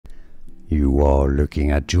You are looking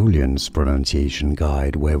at Julian's pronunciation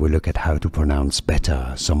guide, where we look at how to pronounce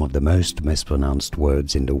better some of the most mispronounced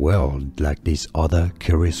words in the world, like this other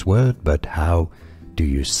curious word. But how do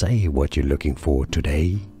you say what you're looking for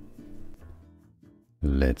today?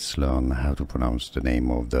 Let's learn how to pronounce the name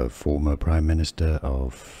of the former Prime Minister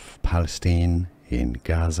of Palestine in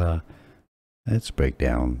Gaza. Let's break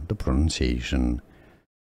down the pronunciation.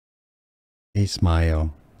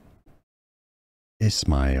 Ismail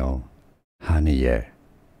Haniyeh.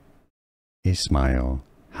 Ismail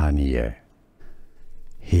Haniyeh.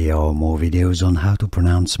 Here are more videos on how to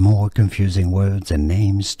pronounce more confusing words and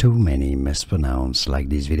names too many mispronounced. Like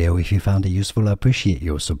this video if you found it useful. I appreciate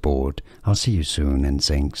your support. I'll see you soon and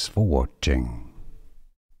thanks for watching.